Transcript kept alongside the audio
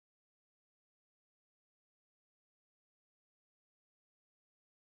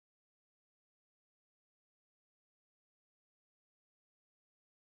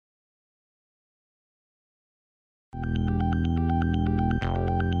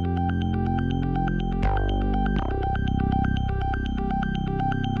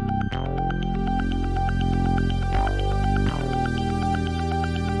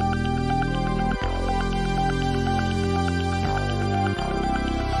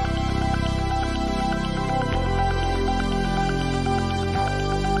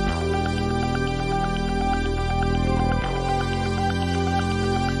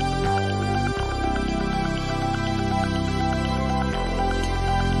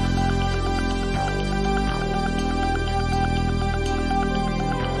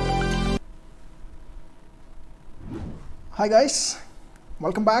Hi guys,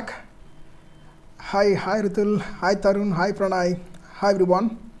 welcome back. Hi Ritul, hi Tarun, hi Pranay, hi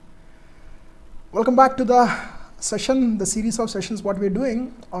everyone. Welcome back to the session, the series of sessions what we're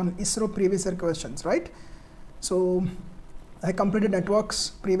doing on ISRO previous year questions, right? So I completed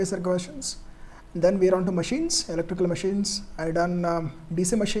networks previous year questions. Then we're on to machines, electrical machines. I done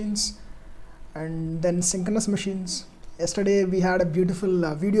DC machines and then synchronous machines. Yesterday we had a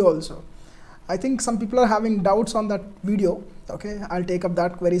beautiful video also. I think some people are having doubts on that video. Okay, I'll take up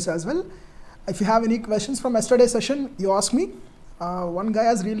that queries as well. If you have any questions from yesterday's session, you ask me. One guy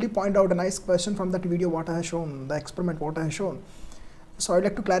has really pointed out a nice question from that video what I have shown, the experiment what I have shown. So I'd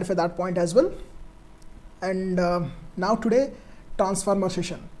like to clarify that point as well. And now today, transformer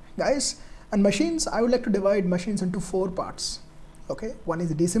session. Guys, and machines, I would like to divide machines into 4 parts. Okay, one is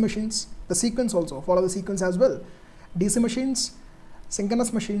the DC machines, the sequence also, follow the sequence as well. DC machines,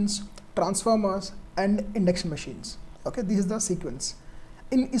 synchronous machines, transformers and induction machines. Okay, this is the sequence.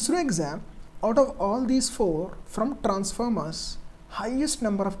 In ISRO exam, out of all these 4, from transformers, highest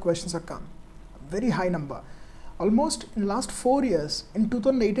number of questions have come. Very high number. Almost in last 4 years, in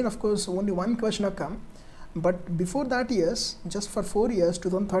 2018 of course only 1 question have come, but before that years, just for 4 years,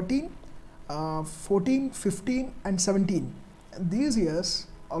 2013, 14, 15 and 17. These years,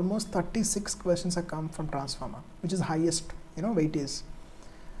 almost 36 questions have come from transformer, which is highest, weightage.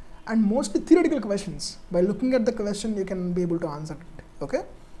 And mostly theoretical questions. By looking at the question, you can be able to answer it. Okay,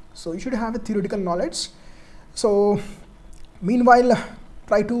 so you should have a theoretical knowledge. So meanwhile,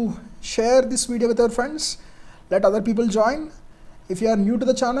 try to share this video with your friends. Let other people join. If you are new to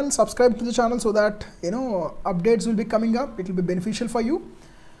the channel, subscribe to the channel so that updates will be coming up. It will be beneficial for you.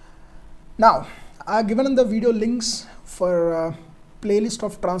 Now, I have given in the video links for playlist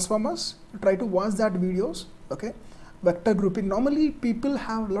of transformers. Try to watch that videos. Okay. Vector grouping. Normally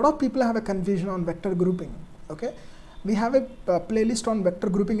a lot of people have a confusion on vector grouping. Okay, we have a playlist on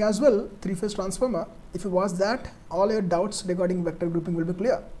vector grouping as well, 3-phase transformer. If you watch that, all your doubts regarding vector grouping will be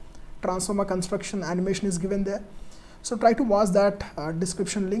clear. Transformer construction animation is given there. So try to watch that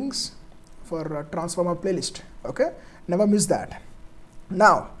description links for transformer playlist. Okay, never miss that.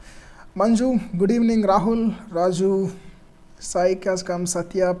 Now, Manju, good evening. Rahul, Raju, Saik has come,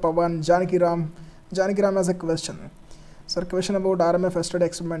 Satya, Pavan, Janakiram has a question. Sir, question about RMF yesterday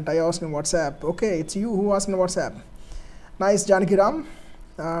experiment. I asked in WhatsApp. Okay, it's you who asked in WhatsApp. Nice, Janakiram.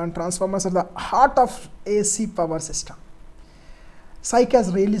 Transformers are the heart of AC power system. Saik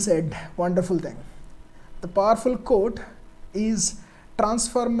has really said wonderful thing. The powerful quote is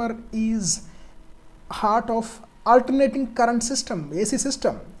transformer is heart of alternating current system, AC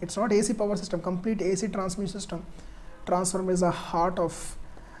system. It's not AC power system, complete AC transmission system. Transformer is the heart of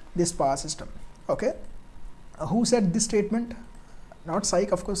this power system. Okay. Who said this statement? Not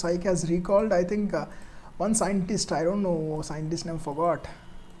Saik, of course. Saik has recalled, I think, one scientist. I don't know, scientist name, forgot.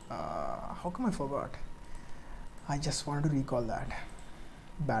 How come I forgot? I just wanted to recall that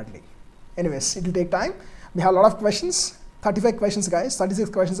badly. Anyways, it will take time. We have a lot of questions, 35 questions, guys. 36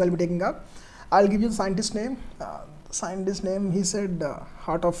 questions I'll be taking up. I'll give you the scientist name. He said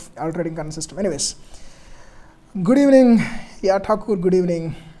heart of alternating current system. Anyways, good evening. Yeah, Thakur, good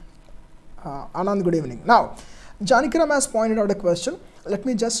evening. Anand, good evening. Now, Janakiram has pointed out a question. Let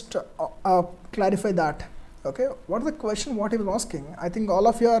me just clarify that. Okay, what is the question? What he was asking? I think all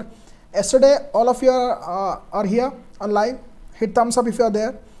of you are yesterday. All of you are here on live. Hit thumbs up if you are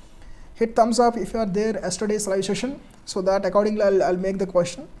there. Hit thumbs up if you are there yesterday's live session, so that accordingly I'll make the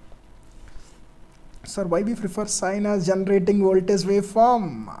question. Sir, why we prefer sine as generating voltage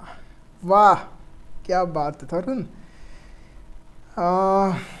waveform? Wow, kya baat hai,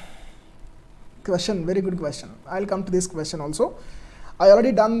 Tarun? Question, very good question. I'll come to this question also. I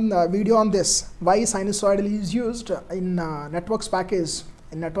already done a video on this, why sinusoidal is used in networks package.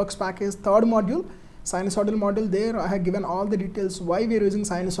 In networks package, 3rd module, sinusoidal module, there I have given all the details why we are using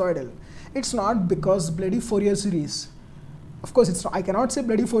sinusoidal. It's not because bloody Fourier series. Of course, it's not, I cannot say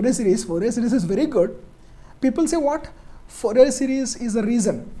bloody Fourier series. Fourier series is very good. People say what? Fourier series is a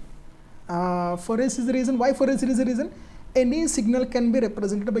reason. Fourier series is the reason. Why Fourier series is the reason? Any signal can be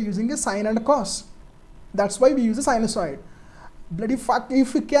represented by using a sine and a cos. That's why we use a sinusoid. Bloody fuck,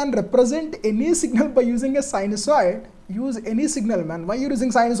 if you can represent any signal by using a sinusoid, use any signal, man. Why are you using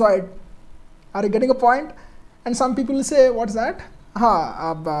sinusoid? Are you getting a point? And some people will say, what's that?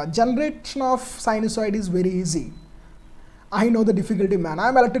 Generation of sinusoid is very easy. I know the difficulty, man.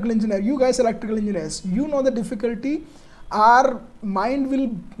 I'm electrical engineer. You guys are electrical engineers. You know the difficulty. Our mind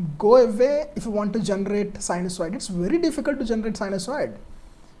will go away if you want to generate sinusoid. It's very difficult to generate sinusoid.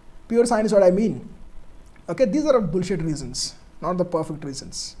 Pure sinusoid, I mean. Okay, these are bullshit reasons, not the perfect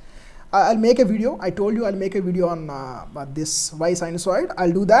reasons. I'll make a video. I told you I'll make a video on this Y sinusoid.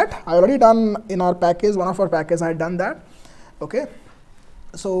 I'll do that. I already done in our package, one of our packages I had done that. Okay.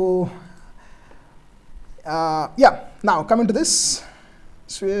 So yeah, now coming to this.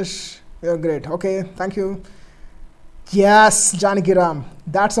 Swish, you're great. Okay, thank you. Yes, Janaki Ram,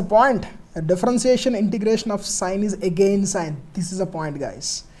 that's a point. A differentiation integration of sine is again sine. This is a point,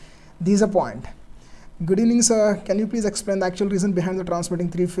 guys. This is a point. Good evening, sir. Can you please explain the actual reason behind the transmitting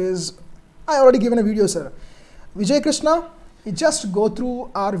three-phase? I already given a video, sir. Vijay Krishna, you just go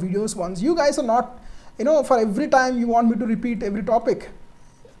through our videos once. You guys are not, you know, for every time you want me to repeat every topic.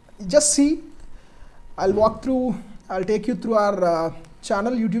 Just see. I'll walk through, I'll take you through our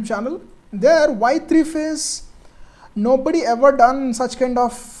channel, YouTube channel. There, why three-phase? Nobody ever done such kind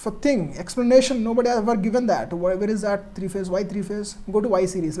of thing, explanation. Nobody ever given that. Where is that three-phase? Why three-phase? Go to Y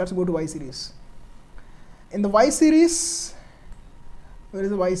series. Let's go to Y series. In the Y series, where is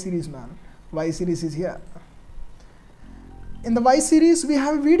the Y series, man? Y series is here. In the Y series, we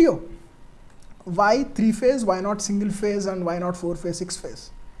have a video. Why three-phase, why not single-phase, and why not four-phase,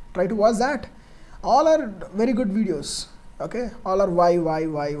 six-phase? Try to watch that. All are very good videos. Okay, all are why.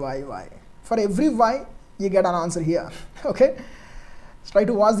 For every why, you get an answer here. Okay, so try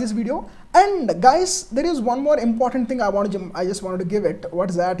to watch this video. And guys, there is one more important thing I just wanted to give it.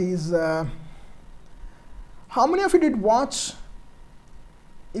 What's that is, how many of you did watch,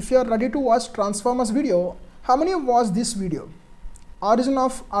 if you are ready to watch Transformers video, how many have watched this video? Origin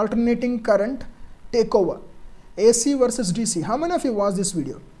of alternating current takeover, AC versus DC. How many of you watched this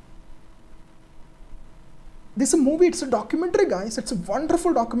video? This is a movie, it's a documentary, guys. It's a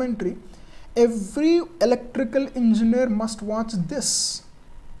wonderful documentary. Every electrical engineer must watch this.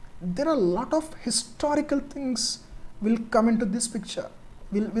 There are a lot of historical things will come into this picture,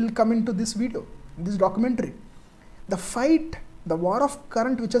 will come into this video, this documentary. The fight, the war of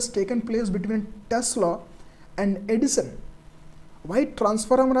current which has taken place between Tesla and Edison. Why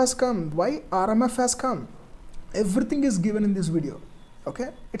transformer has come, why RMF has come. Everything is given in this video.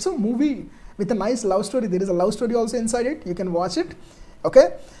 Okay, it's a movie with a nice love story. There is a love story also inside it. You can watch it.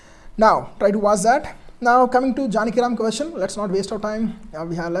 Okay, now try to watch that. Now coming to Janaki Ram question. Let's not waste our time.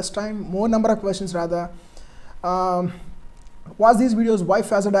 We have less time, more number of questions rather. Watch these videos. Why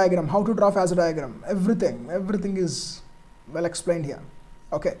phasor diagram, how to draw phasor diagram, everything is well explained here.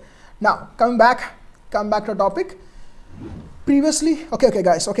 Okay, now come back to topic. Previously, okay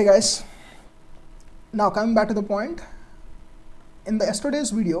guys. Now coming back to the point. In the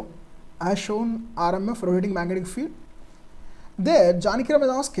yesterday's video, I have shown RMF, rotating magnetic field. There, Janaki Ram is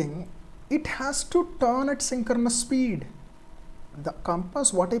asking, it has to turn at synchronous speed. The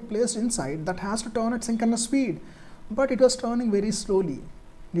compass what I placed inside, that has to turn at synchronous speed, but it was turning very slowly.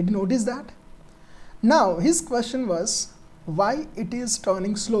 Did you notice that? Now his question was, why it is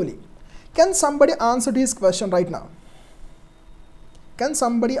turning slowly? Can somebody answer his question right now? Can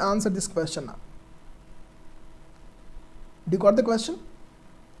somebody answer this question now? Do you got the question?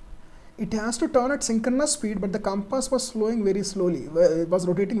 It has to turn at synchronous speed, but the compass was flowing very slowly. It was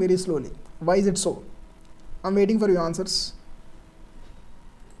rotating very slowly. Why is it so? I'm waiting for your answers.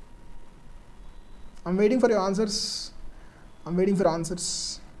 I'm waiting for your answers.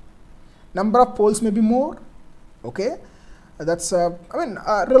 Number of poles may be more. Okay, that's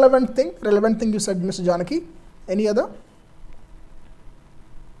relevant thing you said, Mr. Janaki. Any other?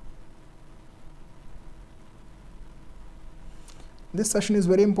 This session is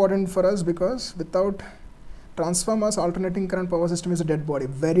very important for us because without transformers, alternating current power system is a dead body.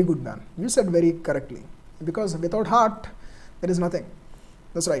 Very good, man. You said very correctly. Because without heart, there is nothing.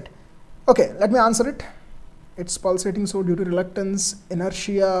 That's right. Okay, let me answer it. It's pulsating so due to reluctance,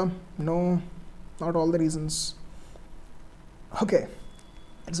 inertia. No, not all the reasons. Okay,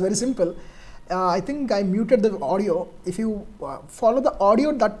 it's very simple. I think I muted the audio. If you follow the audio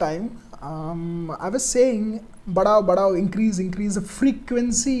at that time, I was saying badao, increase the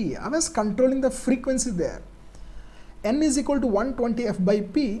frequency. I was controlling the frequency there. N is equal to 120 F by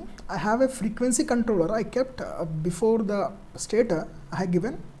P. I have a frequency controller. I kept before the stator, I had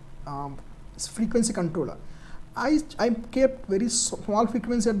given frequency controller. I kept very small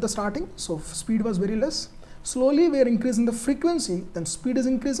frequency at the starting, so speed was very less. Slowly we are increasing the frequency, then speed is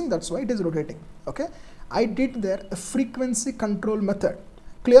increasing, that's why it is rotating. Okay, I did there a frequency control method.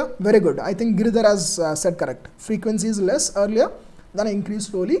 Clear? Very good. I think Giridhar has said correct. Frequency is less earlier, then I increase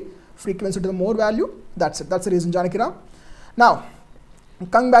slowly frequency to the more value. That's it. That's the reason, Janaki Ram. Now,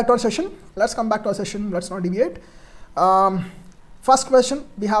 coming back to our session. Let's come back to our session. Let's not deviate. First question.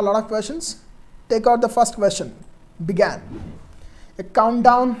 We have a lot of questions. Take out the first question. Began. A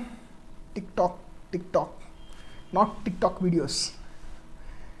countdown. TikTok. Not TikTok videos.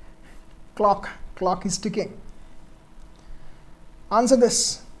 Clock is ticking. Answer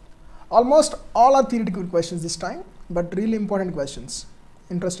this. Almost all are theoretical questions this time, but really important questions.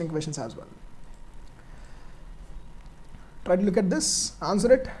 Interesting questions as well. Try to look at this.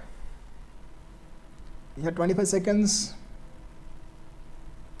 Answer it. You have 25 seconds.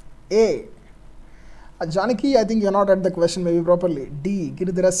 A. Janaki, I think you're not read the question maybe properly. D.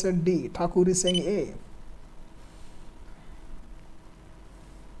 Giridhara said D. Thakur is saying A.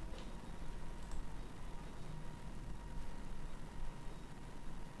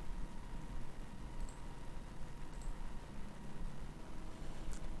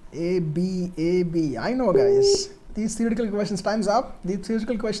 A, B. I know, guys. These theoretical questions, time's up. These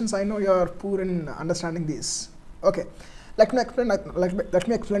theoretical questions, I know you are poor in understanding these. Okay. Let me explain,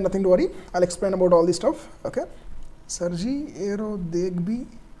 nothing to worry. I'll explain about all this stuff. Okay. Sarji, Aero, Dekh bhi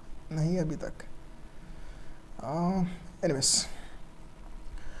nahi abhi tak. Anyways.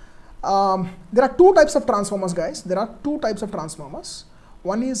 There are two types of transformers, guys. There are two types of transformers.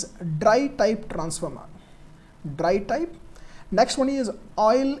 One is dry type transformer. Dry type. Next one is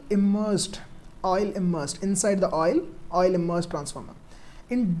oil immersed inside the oil immersed transformer.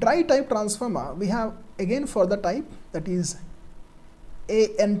 In dry type transformer, we have again further type, that is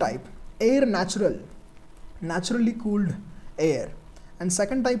AN type, air natural, naturally cooled air. And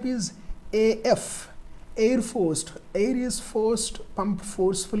second type is AF, air forced. Air is forced, pumped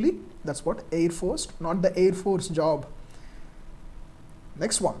forcefully. That's what air forced, not the Air Force job.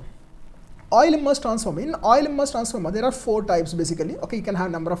 Next one. Oil immersed transformer. In oil immersed transformer, there are four types basically. Okay, you can have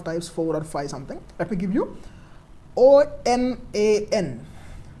number of types, 4 or 5 something. Let me give you ONAN.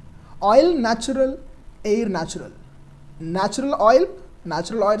 Oil natural, air natural. Natural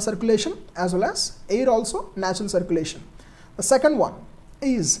oil circulation, as well as air also natural circulation. The second one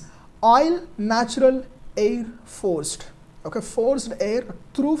is oil natural, air forced. Okay, forced air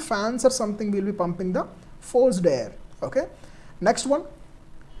through fans or something, we will be pumping the forced air. Okay. Next one.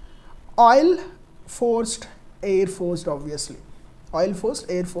 Oil forced, air forced, obviously. Oil forced,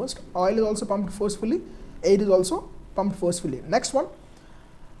 air forced. Oil is also pumped forcefully. Air is also pumped forcefully. Next one.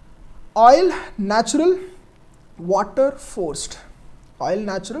 Oil natural, water forced. Oil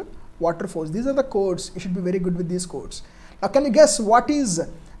natural, water forced. These are the codes. You should be very good with these codes. Now, can you guess what is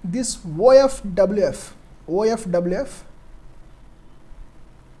this OFWF? OFWF.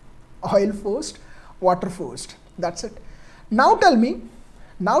 Oil forced, water forced. That's it. Now tell me.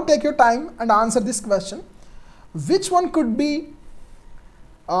 Now take your time and answer this question. Which one could be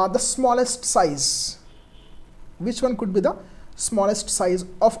the smallest size? Which one could be the smallest size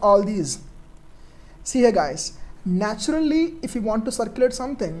of all these? See here, guys. Naturally, if you want to circulate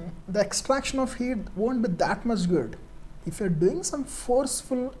something, the extraction of heat won't be that much good. If you're doing some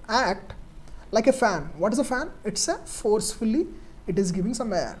forceful act, like a fan. What is a fan? It's a forcefully, it is giving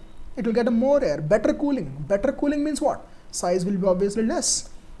some air. It will get a more air, better cooling. Better cooling means what? Size will be obviously less.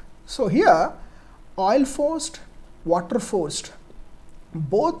 So here, oil forced, water forced,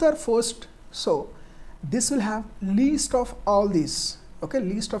 both are forced. So this will have least of all these. Okay,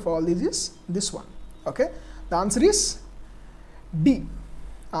 least of all these is this one. Okay, the answer is D.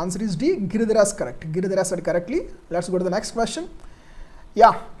 Answer is D. Giridhara is correct. Giridhara said correctly. Let's go to the next question.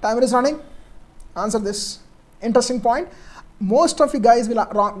 Yeah, timer is running. Answer this. Interesting point. Most of you guys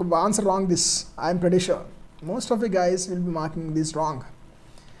will answer wrong this. I am pretty sure. Most of you guys will be marking this wrong.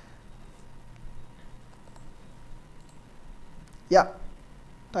 Yeah,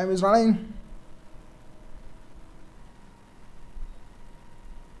 time is running.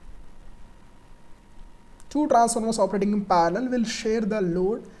 Two transformers operating in parallel will share the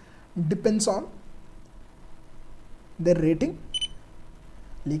load, depends on their rating,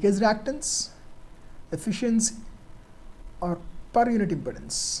 leakage reactance, efficiency, or per unit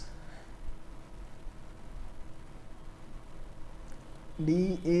impedance.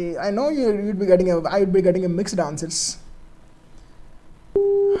 D, A. I know I would be getting a mixed answers.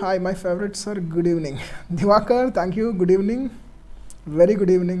 Hi, my favorite sir. Good evening. Diwakar, thank you. Good evening. Very good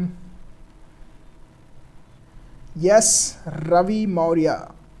evening. Yes, Ravi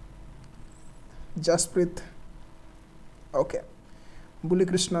Maurya. Jasprit. Okay. Bully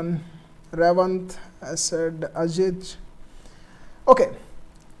Krishnan. Ravant. I said Ajit. Okay.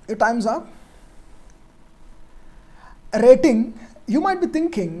 Your time's up. Rating. You might be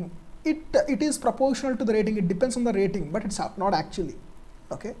thinking it is proportional to the rating. It depends on the rating, but it's not actually.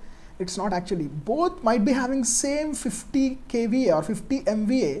 Okay. It's not actually. Both might be having same 50 kVA or 50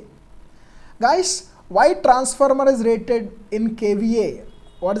 MVA. Guys, why transformer is rated in kVA?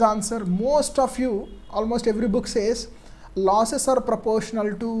 What is the answer? Most of you, almost every book says losses are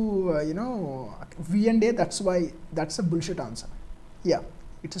proportional to V and A. That's why, that's a bullshit answer. Yeah,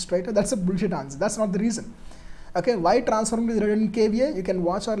 It's a straighter. That's a bullshit answer. That's not the reason. Okay, why transformer is rated in kVA? You can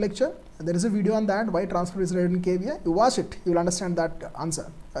watch our lecture. There is a video on that. Why transformer is rated in kVA? You watch it. You will understand that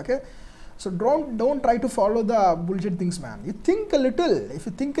answer. Okay. So don't try to follow the bullshit things, man. You think a little. If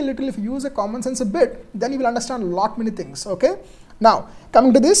you think a little, if you use a common sense a bit, then you will understand a lot many things. Okay. Now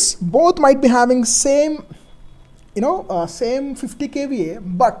coming to this, both might be having same, same 50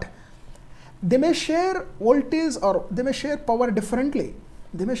 kVA, but they may share voltage or they may share power differently.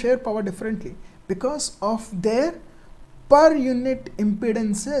 They may share power differently because of their per unit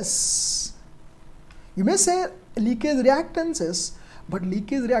impedances. You may say leakage reactances, but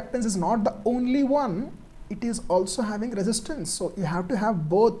leakage reactance is not the only one. It is also having resistance. So you have to have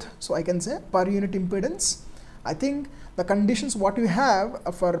both. So I can say per unit impedance. I think the conditions what you have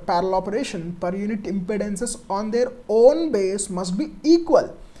for parallel operation, per unit impedances on their own base must be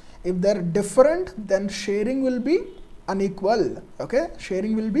equal. If they're different, then sharing will be unequal. Okay,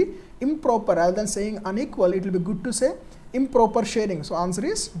 sharing will be improper. Rather than saying unequal, it will be good to say improper sharing. So answer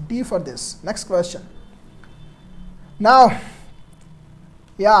is D for this. Next question. Now,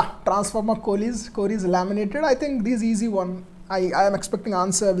 yeah, transformer core is laminated. I think this is easy one. I am expecting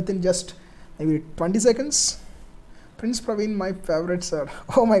answer within just maybe 20 seconds. Prince Praveen, my favorite sir.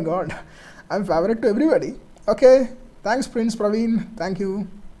 Oh my God, I'm favorite to everybody. Okay, thanks Prince Praveen. Thank you.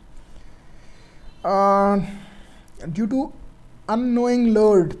 Due to unknowing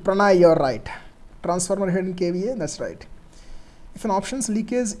load, Pranay, you're right. Transformer head in kVA, that's right. If an option's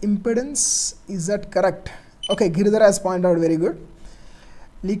leakage impedance, is that correct? Okay, Giridhar has pointed out, very good.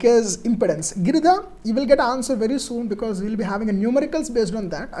 Leakage impedance. Giridhar, you will get an answer very soon because we'll be having a numericals based on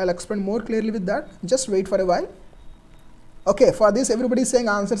that. I'll explain more clearly with that. Just wait for a while. Okay, for this, everybody is saying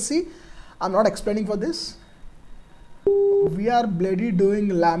answer C. I'm not explaining for this. We are bloody doing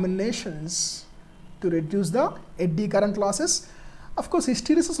laminations to reduce the eddy current losses. Of course,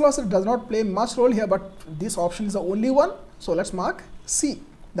 hysteresis losses does not play much role here, but this option is the only one. So let's mark C.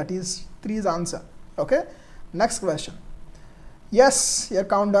 That is 3 is answer. Okay. Next question. Yes, your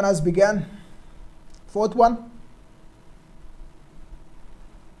countdown has begun. 4th one.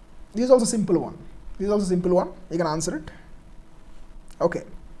 This is also simple one. This is also simple one. You can answer it. Okay.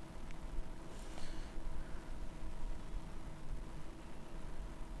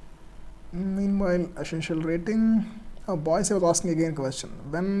 Meanwhile, essential rating. Oh, boys, I was asking again a question.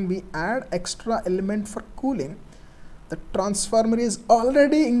 When we add extra element for cooling, the transformer is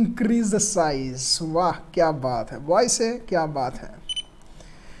already increased the size. Wow, kya baat hai. Boys say, kya baat hai.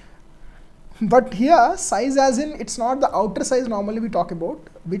 But here, size as in, it's not the outer size normally we talk about.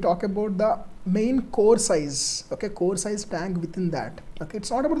 We talk about the main core size. Okay, core size tank within that. Okay,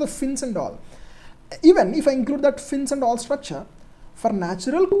 it's not about the fins and all. Even if I include that fins and all structure, for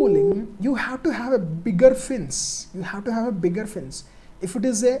natural cooling, you have to have a bigger fins. You have to have a bigger fins. If it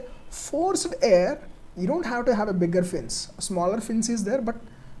is a forced air, you don't have to have a bigger fins. A smaller fins is there, but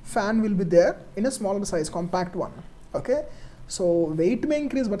fan will be there in a smaller size, compact one. Okay. So weight may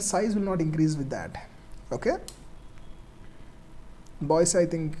increase, but size will not increase with that. Okay. Boys, I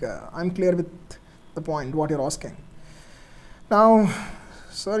think I'm clear with the point, what you're asking. Now,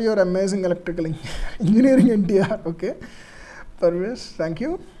 sir, you're amazing electrical engineering NTR. Okay. Parvesh, thank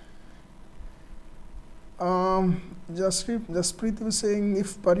you. Jaspreet was saying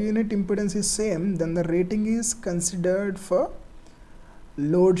if per unit impedance is same, then the rating is considered for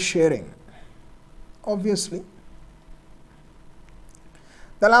load sharing. Obviously.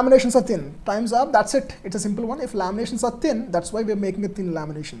 The laminations are thin. Time's up. That's it. It's a simple one. If laminations are thin, that's why we're making it thin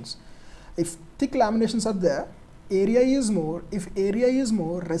laminations. If thick laminations are there, area is more. If area is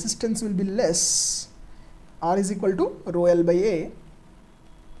more, resistance will be less. R is equal to rho L by A.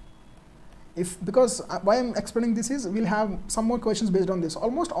 Because why I'm explaining this is, we'll have some more questions based on this.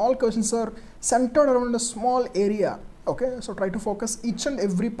 Almost all questions are centered around a small area. Okay, so try to focus each and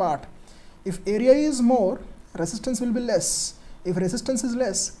every part. If area is more, resistance will be less. If resistance is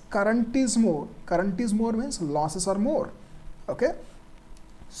less, current is more. Current is more means losses are more. Okay,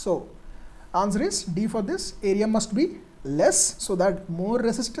 so answer is D for this. Area must be less, so that more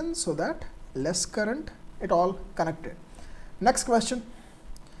resistance, so that less current. It all connected. Next question.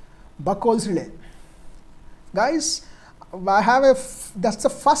 Buchholz relay. Guys, I have that's the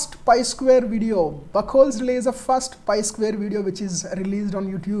first PiSquare video. Buchholz relay is the first PiSquare video which is released on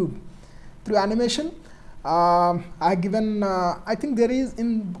YouTube through animation. I have given, I think there is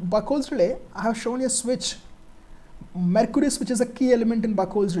in Buchholz relay, I have shown a switch. Mercury switch is a key element in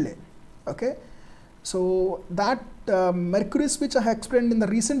Buchholz relay. Okay. So that Mercury switch I have explained in the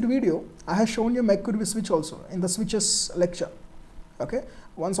recent video. I have shown you Mercury switch also in the switches lecture. Okay.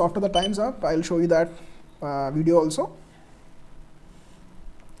 Once after the time's up, I'll show you that video also.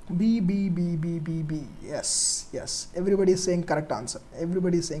 B. Yes, yes. Everybody is saying correct answer.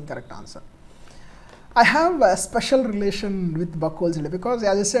 Everybody is saying correct answer. I have a special relation with buck holes relay because,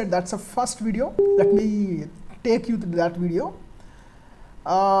 as I said, that's a first video. Let me take you to that video.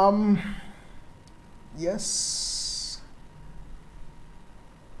 Yes.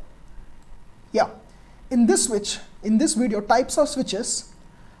 Yeah. In this video, types of switches,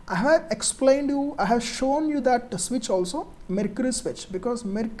 I have explained you, I have shown you that switch also, mercury switch, because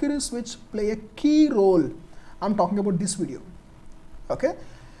mercury switch play a key role. I'm talking about this video. Okay.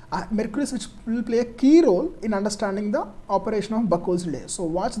 Mercury switch will play a key role in understanding the operation of Buchholz relay. So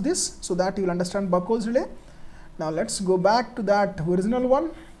watch this so that you will understand Buchholz relay. Now let's go back to that original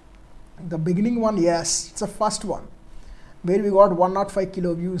one, the beginning one. Yes, it's the first one where we got 105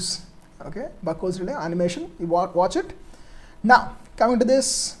 kilo views. Okay, Buchholz relay animation. You watch it. Now coming to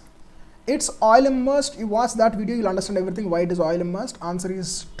this, it's oil immersed. You watch that video, you'll understand everything. Why it is oil immersed? Answer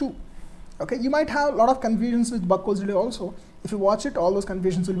is 2. Okay, you might have a lot of confusions with Buchholz relay also. If you watch it, all those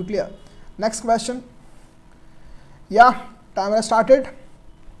confusions will be clear. Next question. Yeah, timer has started.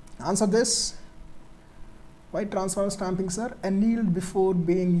 Answer this. Why transformer stamping, sir? Annealed before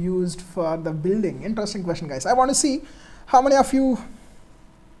being used for the building. Interesting question, guys. I want to see how many of you.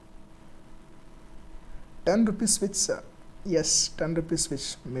 10 rupees switch, sir. Yes, 10 rupees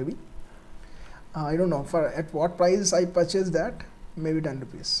switch, maybe. I don't know at what price I purchased that. Maybe 10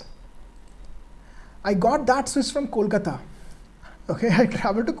 rupees. I got that switch from Kolkata. Okay, I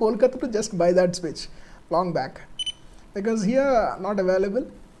traveled to Kolkata to just buy that switch long back because here not available.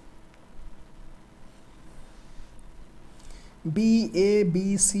 B, A,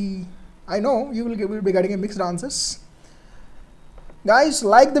 B, C. I know you will be getting a mixed answers. Guys,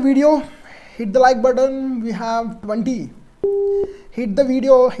 like the video, hit the like button. We have 20. Hit the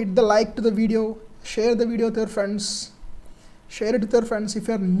video, hit the like to the video, share the video with your friends. Share it with your friends. If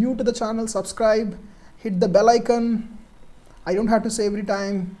you are new to the channel, subscribe, hit the bell icon. I don't have to say every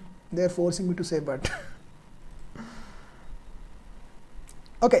time, they're forcing me to say, but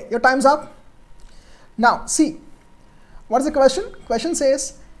okay, your time's up. Now see, what is the question? Question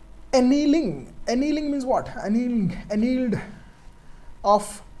says annealing. Annealing means what? Annealed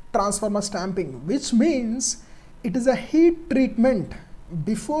of transformer stamping, which means it is a heat treatment.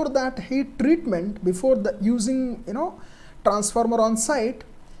 Before that heat treatment, before the using transformer on site,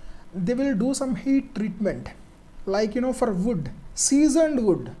 they will do some heat treatment. Like for wood, seasoned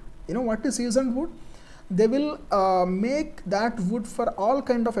wood. What is seasoned wood? They will make that wood for all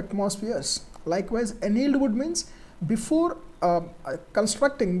kind of atmospheres. Likewise, annealed wood means before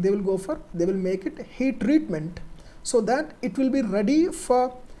constructing, they will make it heat treatment so that it will be ready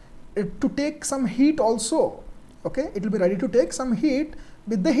for to take some heat also. Okay, it will be ready to take some heat.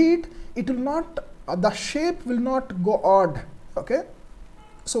 With the heat, it will not the shape will not go odd. Okay.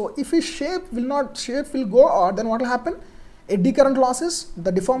 So if its shape will go odd, then what will happen? Eddy current losses,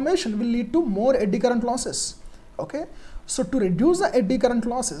 the deformation will lead to more eddy current losses. Okay. So to reduce the eddy current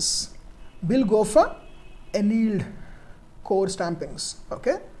losses, we'll go for annealed core stampings.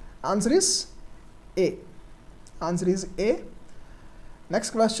 Okay. Answer is A. Answer is A.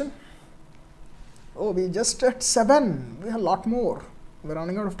 Next question. Oh, we just at 7. We have a lot more. We're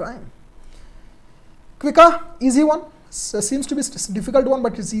running out of time. Quicker, easy one. So seems to be a difficult one,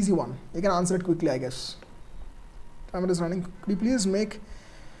 but it's easy one. You can answer it quickly, I guess. Timer is running. Could you please make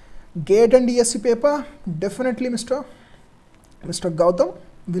GATE and ESC paper? Definitely, Mr. Gautam.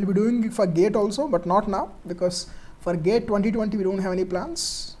 We'll be doing it for GATE also, but not now, because for GATE 2020 we don't have any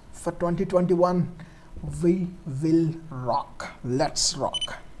plans. For 2021 we will rock. Let's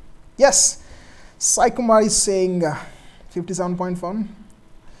rock. Yes, Sai Kumar is saying 57.1.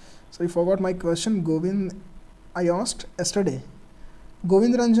 So I forgot my question. Govind, I asked yesterday.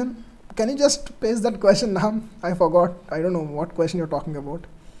 Govind Ranjan, can you just paste that question now? I forgot. I don't know what question you're talking about.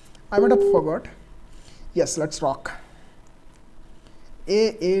 I might have forgot. Yes, let's rock.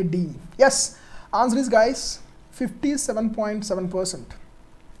 AAD. Yes, answer is, guys, 57.7%.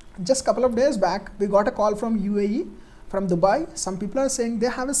 Just couple of days back, we got a call from UAE, from Dubai. Some people are saying they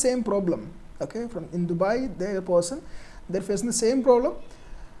have the same problem. Okay, in Dubai, they're facing the same problem.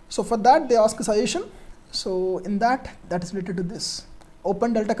 So for that, they ask a suggestion. So in that is related to this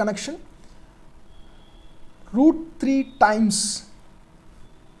open delta connection, √3 times.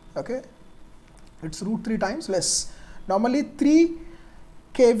 Okay, it's √3 times less. Normally 3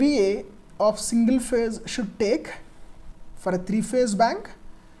 kVA of single phase should take for a 3-phase bank.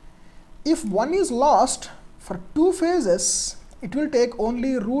 If one is lost for 2 phases, it will take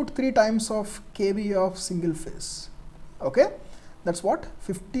only √3 times of kVA of single phase. Okay, that's what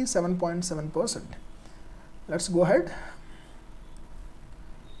 57.7%. Let's go ahead.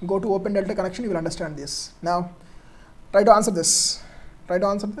 go to open delta connection, you will understand this. Now try to answer this. Try to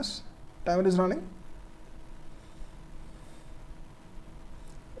answer this. Timer is running.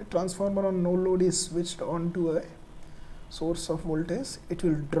 A transformer on no load is switched on to a source of voltage. It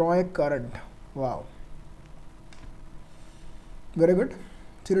will draw a current. Wow. Very good.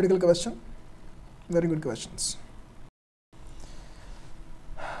 Theoretical question. Very good questions.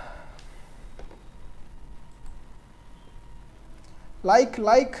 Like,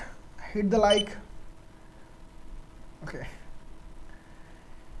 hit the like. Okay.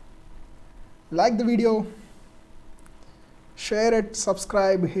 Like the video, share it,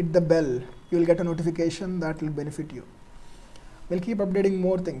 subscribe, hit the bell. You will get a notification that will benefit you. We'll keep updating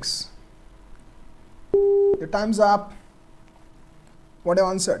more things. Your time's up. What I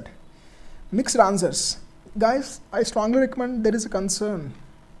answered? Mixed answers. Guys, I strongly recommend, there is a concern.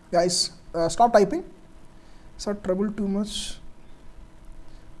 Guys, stop typing. So trouble too much.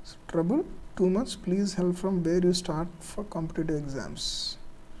 Trouble too much. Please help from where you start for competitive exams.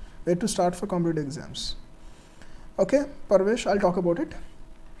 Where to start for competitive exams. Okay, Parvesh, I'll talk about it.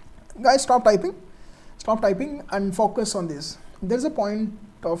 Guys, stop typing. Stop typing and focus on this. There's a point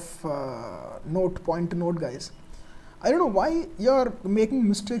of point to note, guys. I don't know why you're making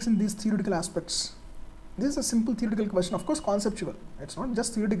mistakes in these theoretical aspects. This is a simple theoretical question, of course conceptual. It's not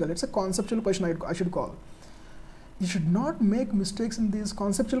just theoretical, it's a conceptual question I should call. You should not make mistakes in these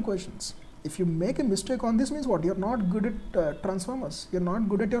conceptual questions. If you make a mistake on this, means what? You're not good at transformers. You're not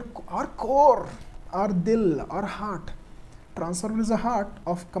good at our core, our dil, our heart. Transformer is the heart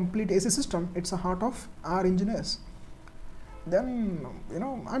of complete AC system. It's the heart of our engineers. Then, you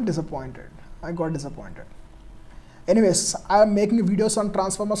know, I'm disappointed. I got disappointed. Anyways, I'm making videos on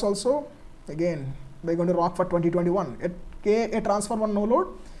transformers also. Again, we're going to rock for 2021. A transformer no load,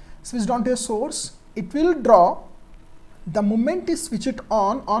 switched on to a source. It will draw, the moment you switch it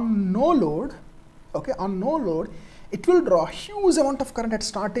on no load, okay, on no load, it will draw huge amount of current at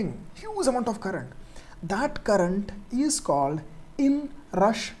starting, huge amount of current. That current is called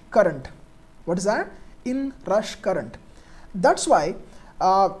in-rush current. What is that? In-rush current. That's why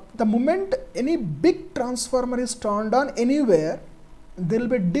the moment any big transformer is turned on anywhere, there will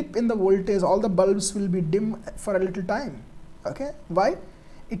be a dip in the voltage. All the bulbs will be dim for a little time. Okay, why?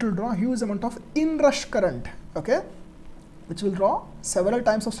 It will draw huge amount of in-rush current. Okay, which will draw several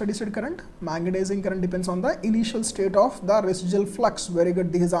times of steady state current. Magnetizing current depends on the initial state of the residual flux. Very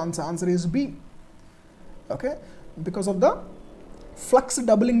good. This is answer. Answer is B. Okay, because of the flux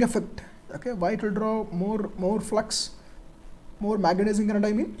doubling effect. Okay, why it will draw more flux, more magnetizing current,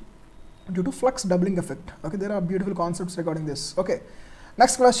 I mean, due to flux doubling effect. Okay, there are beautiful concepts regarding this. Okay,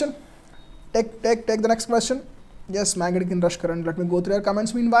 next question. Take the next question. Yes, magnetic in-rush current. Let me go through your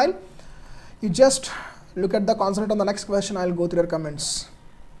comments. Meanwhile, you just look at the concept on the next question. I'll go through your comments.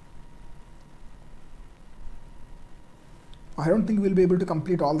 I don't think we'll be able to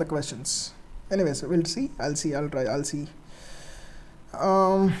complete all the questions. Anyways, we'll see. I'll try. I'll see.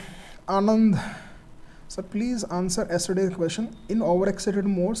 Anand, so please answer yesterday's question. In overexcited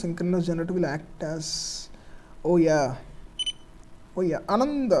mode, synchronous generator will act as. Oh yeah.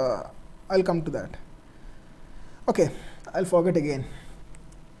 Anand, I'll come to that. Okay, I'll forget again.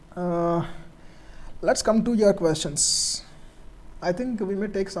 Let's come to your questions. I think we may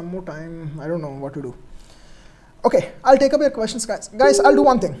take some more time. I don't know what to do. Okay, I'll take up your questions, guys. Guys, I'll do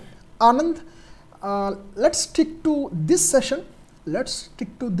one thing. Anand, let's stick to this session.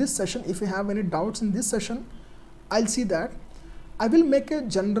 If you have any doubts in this session, I'll see that. I will make a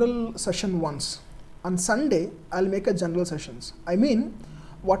general session once. On Sunday, I'll make a general sessions. I mean,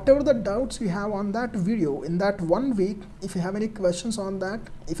 whatever the doubts you have on that video in that 1 week, if you have any questions on that,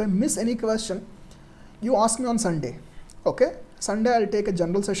 if I miss any question, you ask me on Sunday. Okay, Sunday I'll take a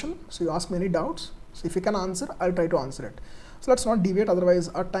general session. So you ask me any doubts. So if you can answer, I'll try to answer it. So let's not deviate, otherwise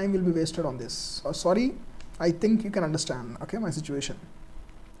our time will be wasted on this. Sorry, I think you can understand, okay, my situation.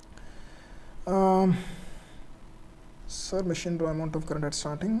 Sir, machine draw amount of current at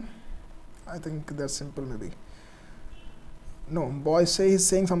starting. I think that's simple maybe. No, boy say he's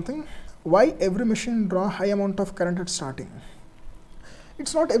saying something. Why every machine draw high amount of current at starting?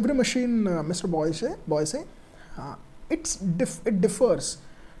 It's not every machine, Mr. Boise. It differs.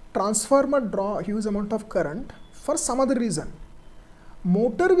 Transformer draw huge amount of current for some other reason.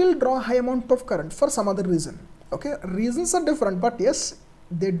 Motor will draw high amount of current for some other reason. Okay, reasons are different, but yes,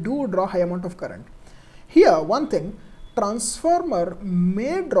 they do draw high amount of current. Here, one thing, transformer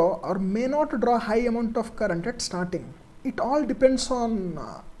may draw or may not draw high amount of current at starting. It all depends on,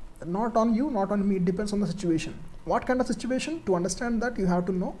 not on you, not on me, it depends on the situation. What kind of situation? To understand that, you have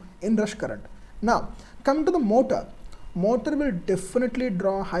to know in-rush current. Now, come to the motor. Motor will definitely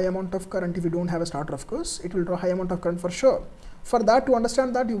draw high amount of current if you don't have a starter, of course. It will draw high amount of current for sure. For that, to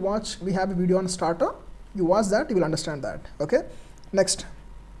understand that, we have a video on starter. You watch that, you will understand that. Okay. Next,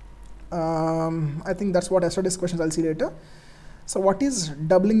 I think that's what yesterday's questions I'll see later. So what is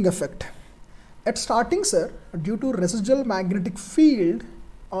doubling effect? At starting, sir, due to residual magnetic field,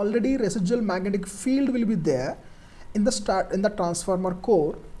 already residual magnetic field will be there in the transformer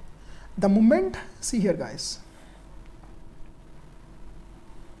core. The moment, see here guys,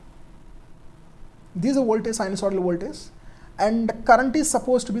 this is a voltage, sinusoidal voltage, and current is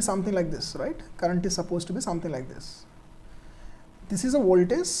supposed to be something like this, right? Current is supposed to be something like this. This is a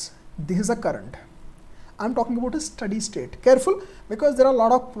voltage, this is a current. I'm talking about a steady state. Careful, because there are a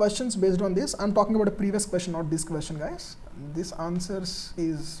lot of questions based on this. I'm talking about a previous question, not this question, guys. This answers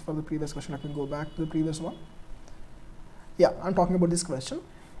is for the previous question. Let me go back to the previous one. Yeah, I'm talking about this question.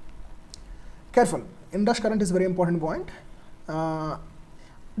 Careful, inrush current is a very important point.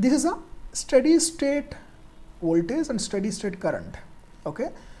 This is a steady state voltage and steady state current. Okay.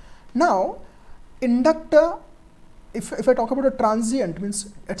 Now, inductor, if I talk about a transient,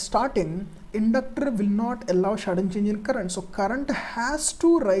 means at starting, inductor will not allow sudden change in current. So current has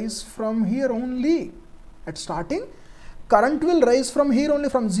to rise from here only. At starting, current will rise from here only,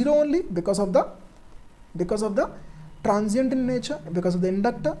 from zero only, because of the transient in nature, because of the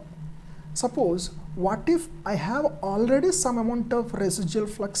inductor. Suppose, what if I have already some amount of residual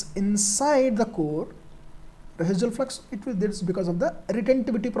flux inside the core? Residual flux, this is because of the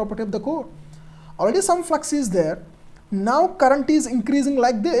retentivity property of the core. Already some flux is there. Now current is increasing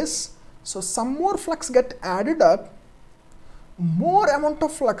like this. So some more flux get added up. More amount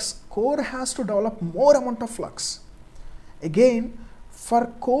of flux. Core has to develop more amount of flux. Again, for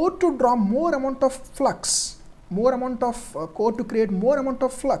core to draw more amount of flux, core to create more amount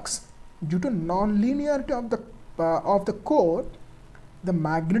of flux, due to non-linearity of the core, the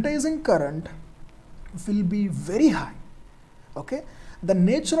magnetizing current will be very high. Okay, the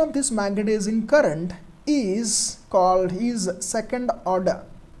nature of this magnetizing current is second order.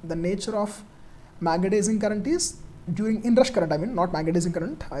 The nature of magnetizing current is during inrush current. I mean, not magnetizing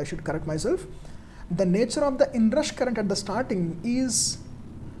current. I should correct myself. The nature of the inrush current at the starting is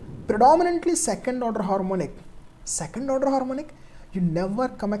predominantly second order harmonic. Second order harmonic. You never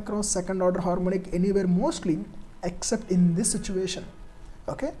come across second order harmonic anywhere mostly except in this situation,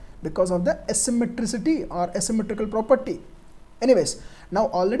 okay, because of the asymmetricity or asymmetrical property. Anyways, now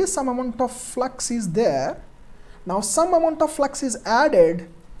already some amount of flux is there. Now some amount of flux is added,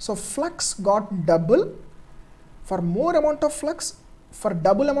 so flux got double. For more amount of flux, for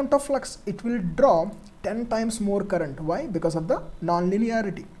double amount of flux, it will draw 10 times more current. Why? Because of the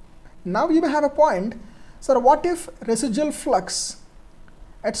non-linearity. Now you may have a point, sir, what if residual flux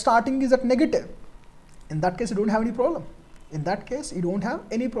at starting is at negative? In that case, you don't have any problem. In that case, you don't have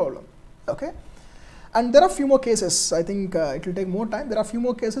any problem. Okay. And there are a few more cases. I think it will take more time. There are a few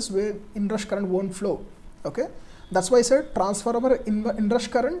more cases where inrush current won't flow. Okay. That's why I said transformer inrush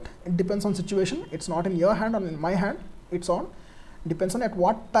current, it depends on situation. It's not in your hand or in my hand. It's on. Depends on at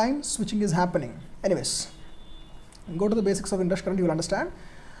what time switching is happening. Anyways, go to the basics of inrush current, you will understand.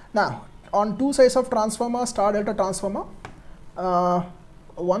 Now, on two sides of transformer, star delta transformer,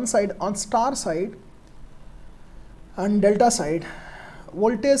 one side on star side and delta side,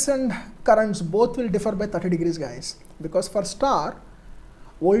 voltage and currents both will differ by 30 degrees, guys, because for star,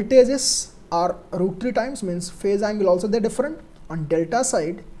 voltages are √3 times, means phase angle also they're different. On delta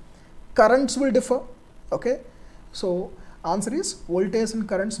side, currents will differ. Okay, so answer is voltage and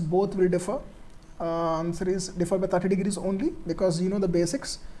currents both will differ. Answer is differ by 30 degrees only, because you know the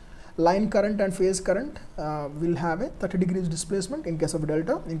basics. Line current and phase current will have a 30 degrees displacement in case of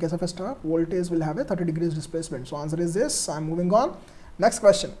delta. In case of a star, voltage will have a 30 degrees displacement. So answer is this. I'm moving on. Next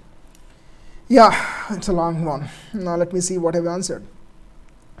question. Yeah, it's a long one. Now let me see what I've answered.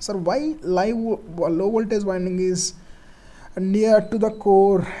 Sir, why low voltage winding is near to the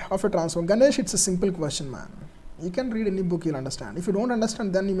core of a transformer? Ganesh, it's a simple question, man. You can read any book, you'll understand. If you don't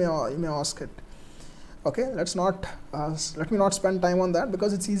understand, then you may ask it. Okay, let me not spend time on that,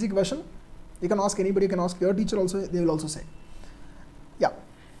 because it's easy question. You can ask anybody, you can ask your teacher also, they will also say. Yeah.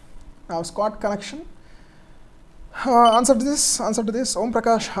 Now Scott connection. Answer to this. Om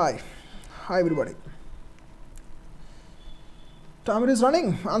Prakash, hi. Hi everybody. Timer is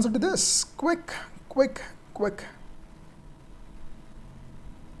running. Answer to this. Quick.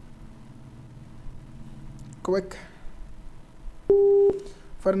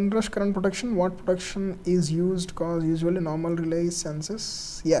 For inrush current protection, what protection is used? Because usually normal relay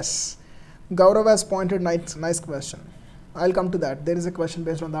senses. Yes. Gaurav has pointed, nice question. I'll come to that. There is a question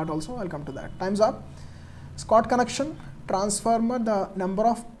based on that also. I'll come to that. Time's up. Scott connection, transformer, the number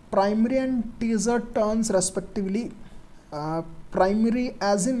of primary and teaser turns respectively. Primary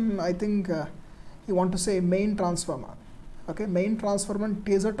as in, I think you want to say main transformer. Okay, main transformer and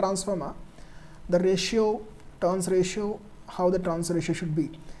teaser transformer, the ratio, turns ratio, how the turns ratio should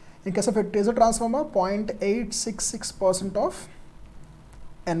be. In case of a teaser transformer, 0.866% of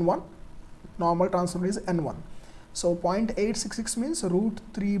N1, normal transformer is N1. So 0.866 means root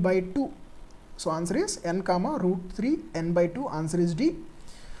 3 by 2. So answer is N comma root 3 N by 2. Answer is D.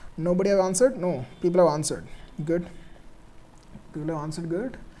 Nobody have answered? No, people have answered. Good. People have answered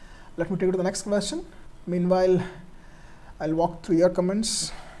good. Let me take you to the next question. Meanwhile, I'll walk through your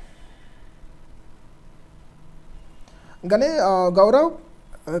comments. Gane, Gaurav,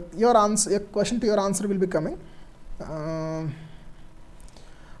 your question to your answer will be coming. I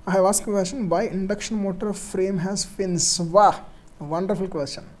have asked a question, why induction motor frame has fins? Wow, wonderful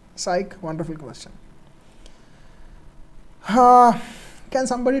question. Psych, wonderful question. Can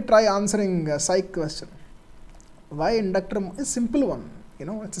somebody try answering a psych question? Why inductor? It's a simple one. You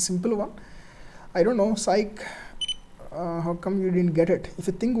know, it's a simple one. I don't know, psych, how come you didn't get it? If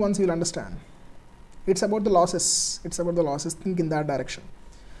you think once, you'll understand. It's about the losses. It's about the losses. Think in that direction.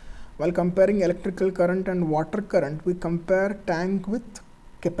 While comparing electrical current and water current, we compare tank with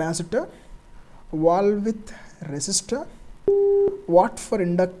capacitor, valve with resistor. What for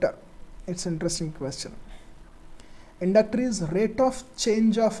inductor? It's an interesting question. Inductor is rate of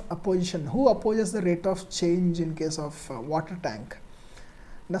change of opposition. Who opposes the rate of change in case of water tank?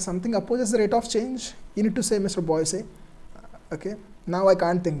 Now something opposes the rate of change, you need to say Mr. Boyce. Okay. Now I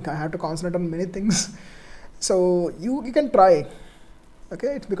can't think. I have to concentrate on many things. So you can try.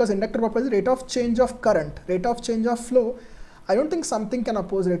 Okay. It's because inductor opposes rate of change of current, rate of change of flow. I don't think something can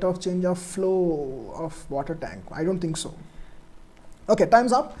oppose rate of change of flow of water tank. I don't think so. Okay,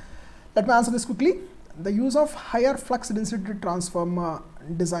 time's up. Let me answer this quickly. The use of higher flux density transformer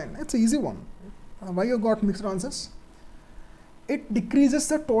design. It's an easy one. Why you got mixed answers? It decreases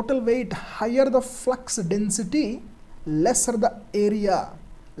the total weight. Higher the flux density, lesser the area.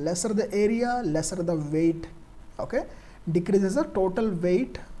 Lesser the area, lesser the weight. Okay, decreases the total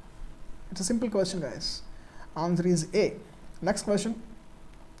weight. It's a simple question, guys. Answer is A. Next question.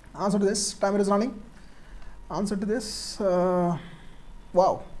 Answer to this. Timer is running. Answer to this.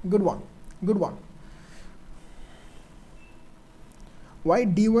 Wow, good one. Good one. Why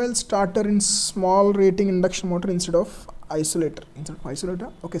DOL starter in small rating induction motor instead of isolator? Instead of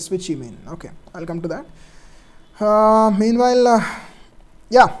isolator? Okay, switch you mean. Okay, I'll come to that. Meanwhile,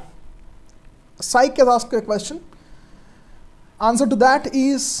 yeah, Psych has asked a question. Answer to that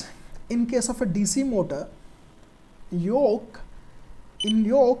is, in case of a DC motor, in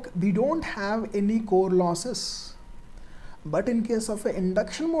yoke we don't have any core losses, but in case of an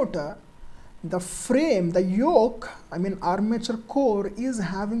induction motor, the frame, the yoke, I mean armature core, is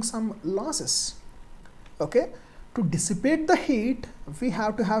having some losses. Okay, to dissipate the heat we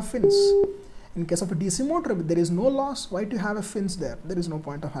have to have fins. In case of a DC motor, there is no loss. Why do you have a fins there? There is no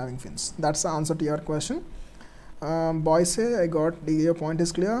point of having fins. That's the answer to your question. Boys say I got your point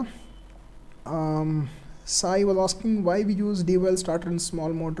is clear. Sai was asking why we use DOL starter in small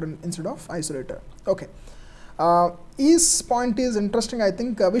motor instead of isolator. Okay. His point is interesting. I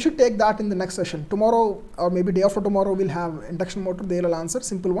think we should take that in the next session. Tomorrow or maybe day after tomorrow we'll have induction motor. They'll answer,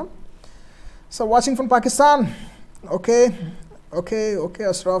 simple one. So watching from Pakistan. Okay,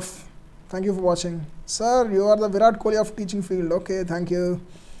 Ashraf. Thank you for watching. Sir, you are the Virat Kohli of teaching field. Okay, thank you.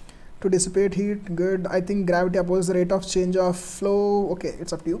 To dissipate heat, good. I think gravity opposes the rate of change of flow. Okay,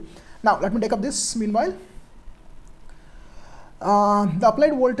 it's up to you. Now let me take up this meanwhile. The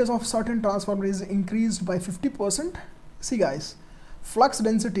applied voltage of certain transformer is increased by 50%. See guys, flux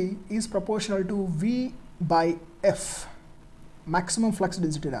density is proportional to V by F. Maximum flux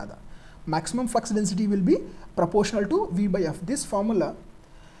density rather. Maximum flux density will be proportional to V by F. This formula,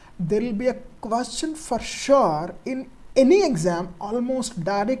 there will be a question for sure in any exam almost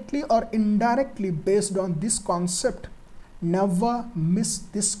directly or indirectly based on this concept. Never miss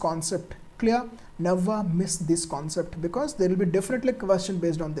this concept. Clear? Never miss this concept, because there will be definitely a question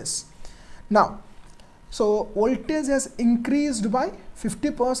based on this. Now, so voltage has increased by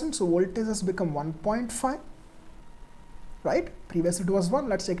 50%, so voltage has become 1.5, right? Previously it was 1,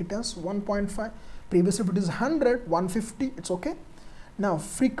 let's take it as 1.5. Previously it is 100, 150, it's okay. Now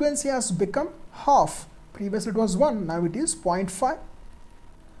frequency has become half. Previously it was 1, now it is 0.5.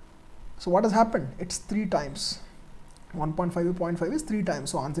 So what has happened? It's 3 times. 1.5 to 0.5 is 3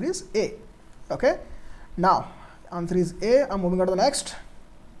 times, so answer is A. Okay, now answer is A. I'm moving on to the next.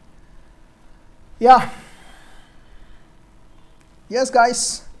 Yeah, yes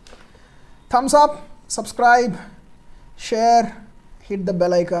guys, thumbs up, subscribe, share, hit the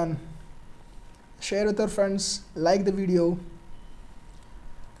bell icon, share with your friends, like the video.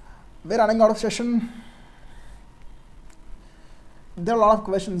 We're running out of session. There are a lot of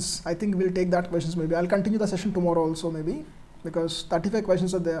questions. I think we'll take that questions maybe. I'll continue the session tomorrow also maybe, because 35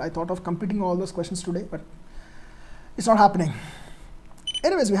 questions are there. I thought of completing all those questions today, but it's not happening.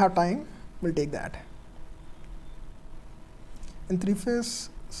 Anyways, we have time. We'll take that. In three-phase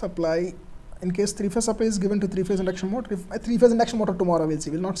supply, in case three-phase supply is given to three-phase induction motor, if three-phase induction motor tomorrow we'll see.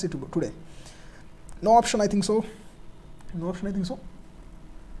 We'll not see today. No option, I think so. No option, I think so.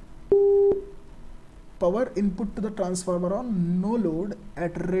 Power input to the transformer on no load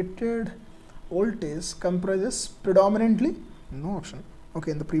at rated voltage comprises predominantly. No option.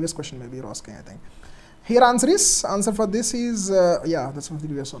 Okay, in the previous question maybe you're asking, I think. Here answer for this is yeah, that's from the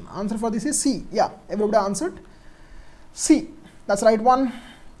previous one. Answer for this is C. Yeah, everybody answered C. That's right one.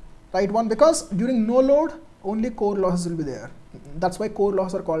 Right one, because during no load only core losses will be there. That's why core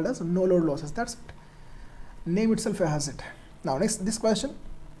losses are called as no load losses. That's it. Name itself has it. Now next, this question.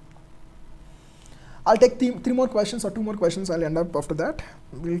 I'll take three more questions or two more questions. I'll end up after that.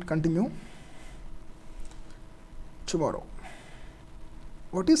 We'll continue tomorrow.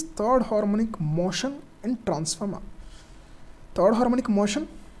 What is third harmonic motion in transformer? Third harmonic motion?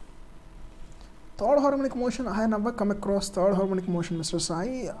 Third harmonic motion, I have never come across third harmonic motion, Mr.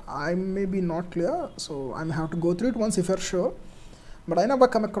 Sai. I may be not clear, so I may have to go through it once if you're sure. But I never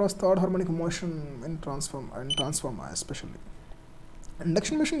come across third harmonic motion in transformer especially.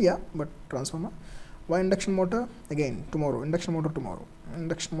 Induction machine, yeah, but transformer. Why induction motor? Again, tomorrow. Induction motor tomorrow.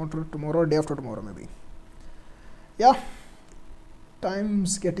 Induction motor tomorrow, day after tomorrow maybe. Yeah.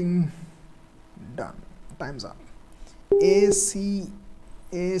 Time's getting done. Time's up. A, C,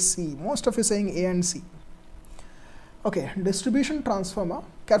 A, C. Most of you saying A and C. Okay, distribution transformer.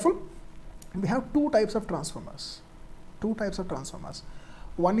 Careful. We have two types of transformers. Two types of transformers.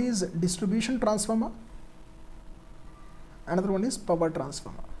 One is distribution transformer. Another one is power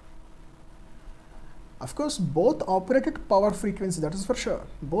transformer. Of course, both operate at power frequency, that is for sure.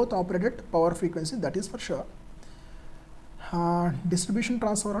 Both operate at power frequency, that is for sure. Distribution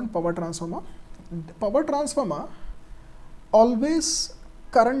transformer and power transformer. Power transformer, always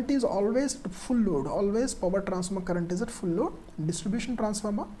current is always at full load. Always power transformer current is at full load. Distribution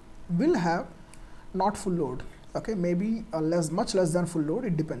transformer will have not full load. Okay, maybe much less than full load.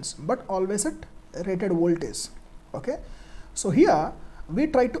 It depends, but always at rated voltage. Okay, so here we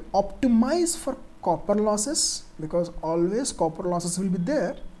try to optimize for copper losses, because always copper losses will be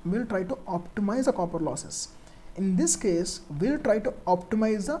there. We'll try to optimize the copper losses. In this case, we'll try to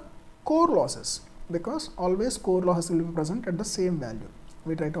optimize the core losses, because always core losses will be present at the same value.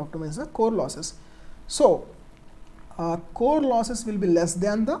 We try to optimize the core losses. So core losses will be less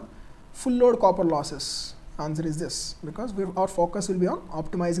than the full load copper losses. Answer is this, because our focus will be on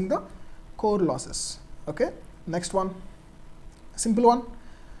optimizing the core losses. Okay, next one, simple one.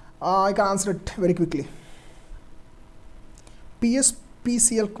 I can answer it very quickly.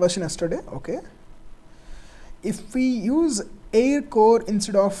 PSPCL question yesterday. Okay, if we use air core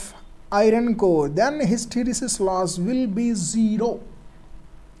instead of iron core, then hysteresis loss will be 0.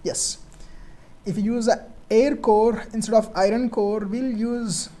 Yes, if you use a air core instead of iron core,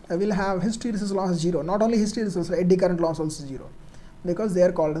 we'll have hysteresis loss 0. Not only hysteresis, eddy current loss also 0, because they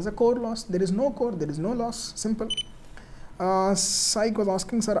are called as a core loss. There is no core, there is no loss. Simple. Psych was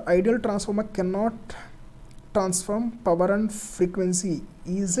asking, sir, ideal transformer cannot transform power and frequency.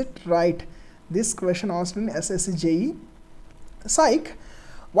 Is it right? This question asked in SSC JE. Psych,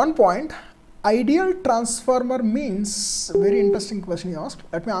 one point. Ideal transformer means, very interesting question you asked.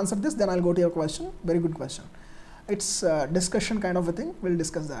 Let me answer this, then I'll go to your question. Very good question. It's a discussion kind of a thing. We'll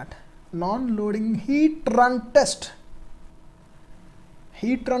discuss that. Non-loading heat run test.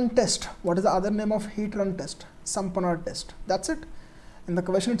 Heat run test. What is the other name of heat run test? Samponar test. That's it. In the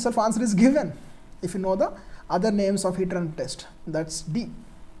question itself, answer is given. If you know the other names of heat run test, that's D.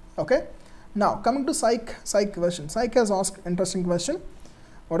 Okay. Now coming to psych question. Psych has asked interesting question.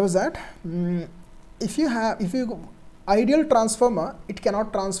 What was that? If you ideal transformer, it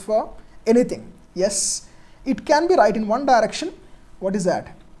cannot transfer anything. Yes, it can be right in one direction. What is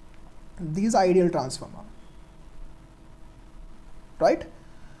that? These ideal transformer. Right?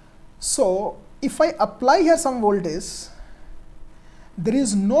 So if I apply here some voltage, there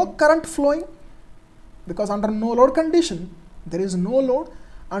is no current flowing, because under no load condition, there is no load.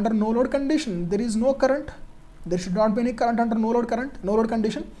 Under no load condition, there is no current. There should not be any current under no load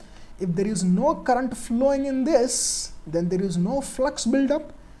condition. If there is no current flowing in this, then there is no flux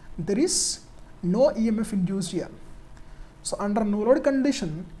buildup. There is no EMF induced here. So under no load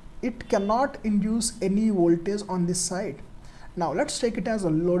condition, it cannot induce any voltage on this side. Now let's take it as a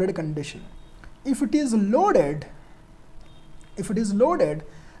loaded condition. If it is loaded,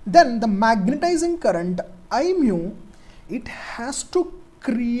 then the magnetizing current I mu, it has to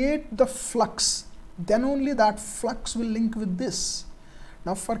create the flux, then only that flux will link with this.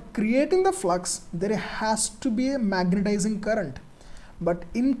 Now for creating the flux, there has to be a magnetizing current. But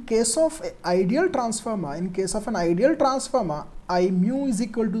in case of an ideal transformer, I mu is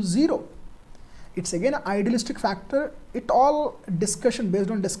equal to 0. It's again an idealistic factor. It all discussion,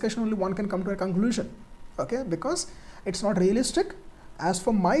 based on discussion only one can come to a conclusion. Okay, because it's not realistic. As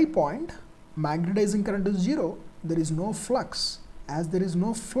for my point, magnetizing current is 0. There is no flux. As there is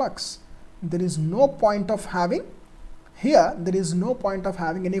no flux, there is no point of having here. There is no point of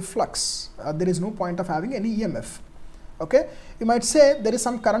having any flux. There is no point of having any EMF. Okay, you might say there is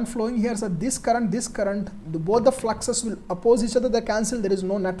some current flowing here, so this current, both the fluxes will oppose each other, they cancel, there is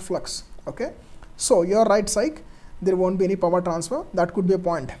no net flux. Okay, so you're right, Psych, there won't be any power transfer. That could be a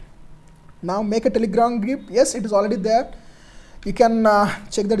point. Now make a Telegram group. Yes, it is already there. You can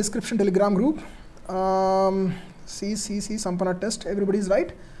check the description, Telegram group. See, Sampana test, everybody is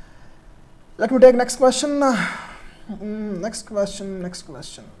right. Let me take next question. Next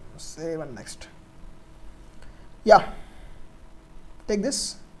question. Say one next. Yeah. Take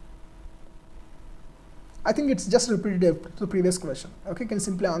this. I think it's just repetitive to the previous question. Okay, can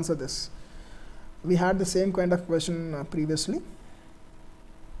simply answer this. We had the same kind of question previously.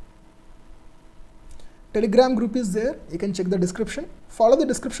 Telegram group is there. You can check the description. Follow the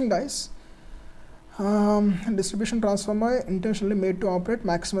description, guys. Distribution transformer intentionally made to operate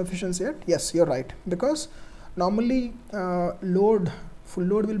maximum efficiency at, yes, you're right, because normally full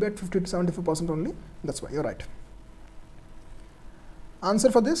load will be at 50 to 75% only. That's why you're right.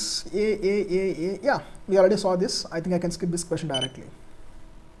 Answer for this, yeah, we already saw this. I think I can skip this question directly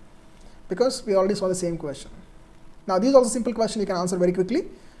because we already saw the same question. Now this is also a simple question, you can answer very quickly.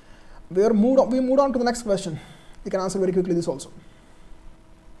 We moved on to the next question. You can answer very quickly this also.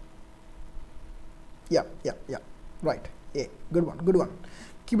 Yeah, right. Yeah, good one.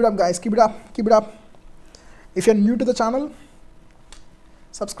 Keep it up, guys, keep it up. If you're new to the channel,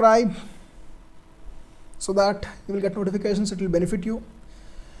 subscribe so that you will get notifications. It will benefit you.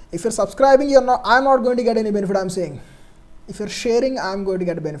 If you're subscribing, I'm not going to get any benefit, I'm saying. If you're sharing, I'm going to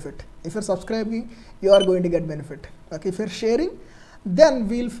get a benefit. If you're subscribing, you are going to get benefit. Okay, if you're sharing, then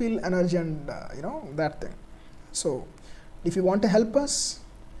we'll feel energy and that thing. So if you want to help us,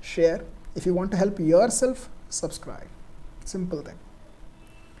 share. If you want to help yourself, subscribe. Simple thing.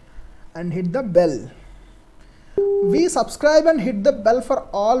 And hit the bell. We subscribe and hit the bell for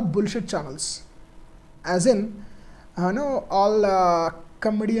all bullshit channels. As in, all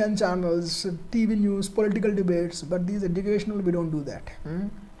comedian channels, TV news, political debates, but these educational, we don't do that.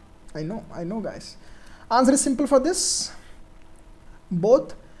 I know, guys. Answer is simple for this.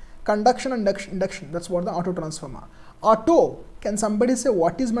 Both conduction and induction. That's what the auto transformer. Auto, can somebody say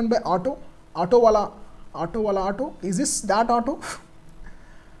what is meant by auto? Auto. Is this that auto?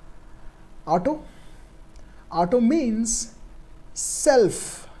 Auto means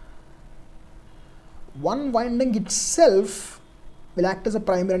self. One winding itself will act as a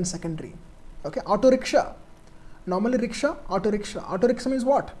primary and secondary. Okay, auto rickshaw. Normally rickshaw, auto rickshaw. Auto rickshaw means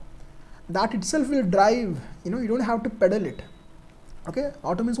what? That itself will drive. You don't have to pedal it. Okay,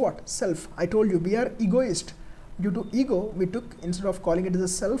 auto means what? Self. I told you we are egoist. Due to ego, we took, instead of calling it as a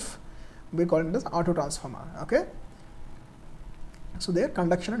self, we call it as auto transformer. Okay, so there,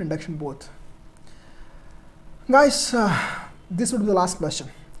 conduction and induction both. Guys, this would be the last question.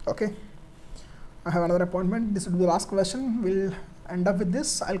 Okay, I have another appointment. This would be the last question. We'll end up with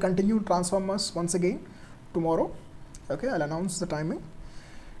this. I'll continue transformers once again tomorrow. Okay, I'll announce the timing.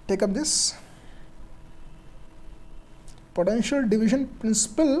 Take up this potential division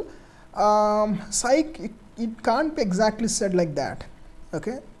principle. Psych, it can't be exactly said like that.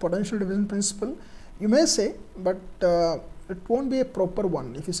 Okay, potential division principle, you may say, but it won't be a proper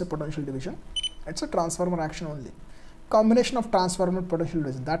one if you say potential division. It's a transformer action only. Combination of transformer potential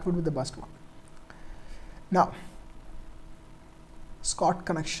division, that would be the best one. Now, Scott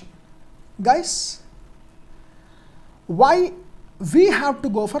connection. Guys, why we have to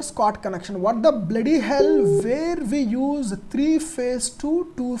go for Scott connection? What the bloody hell, where we use 3-phase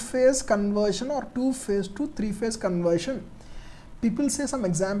to 2-phase conversion or 2-phase to 3-phase conversion? People say some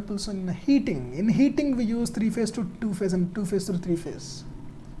examples in heating. In heating, we use 3-phase to 2-phase and 2-phase to 3-phase.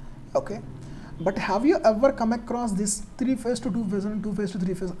 Okay, but have you ever come across this 3-phase to 2-phase and 2-phase to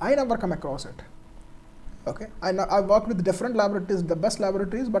 3-phase? I never come across it. Okay, I worked with different laboratories, the best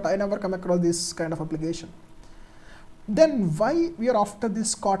laboratories, but I never come across this kind of application. Then why we are after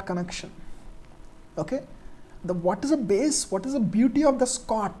this Scott connection? Okay, what is the base, what is the beauty of the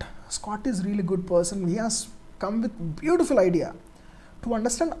Scott? Scott is really good person. He has come with beautiful idea. To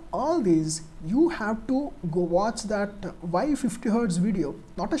understand all these, you have to go watch that why 50 Hertz video,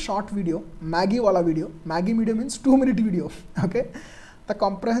 not a short video, Maggie wala video. Maggie video means 2-minute video. Okay, the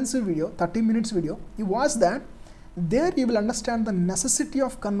comprehensive video, 30 minutes video. You watch that. There you will understand the necessity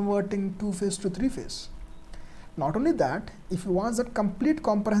of converting 2-phase to 3-phase. Not only that, if you watch that complete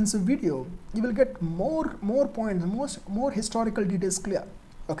comprehensive video, you will get more points, more historical details clear.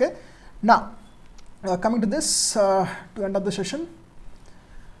 Okay. Now, coming to this, to end of the session,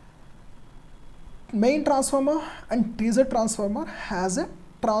 main transformer and teaser transformer has a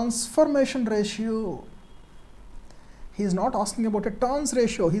transformation ratio. He is not asking about a turns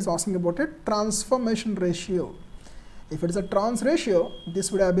ratio, he is asking about a transformation ratio. If it is a trans ratio,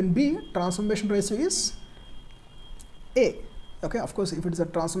 this would have been B, transformation ratio is A. Okay, of course, if it is a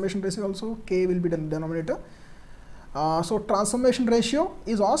transformation ratio also, K will be the denominator. So transformation ratio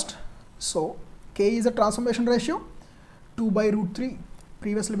is asked. So K is a transformation ratio, 2 by root 3.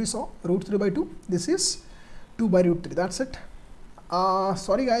 Previously we saw root 3 by 2. This is 2 by root 3. That's it.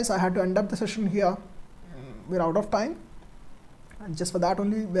 Sorry guys, I had to end up the session here. We're out of time. And just for that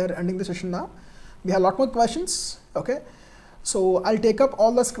only, we're ending the session now. We have a lot more questions. Okay, so I'll take up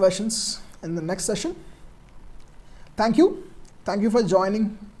all those questions in the next session. Thank you for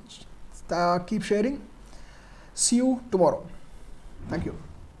joining. Keep sharing. See you tomorrow. Thank you.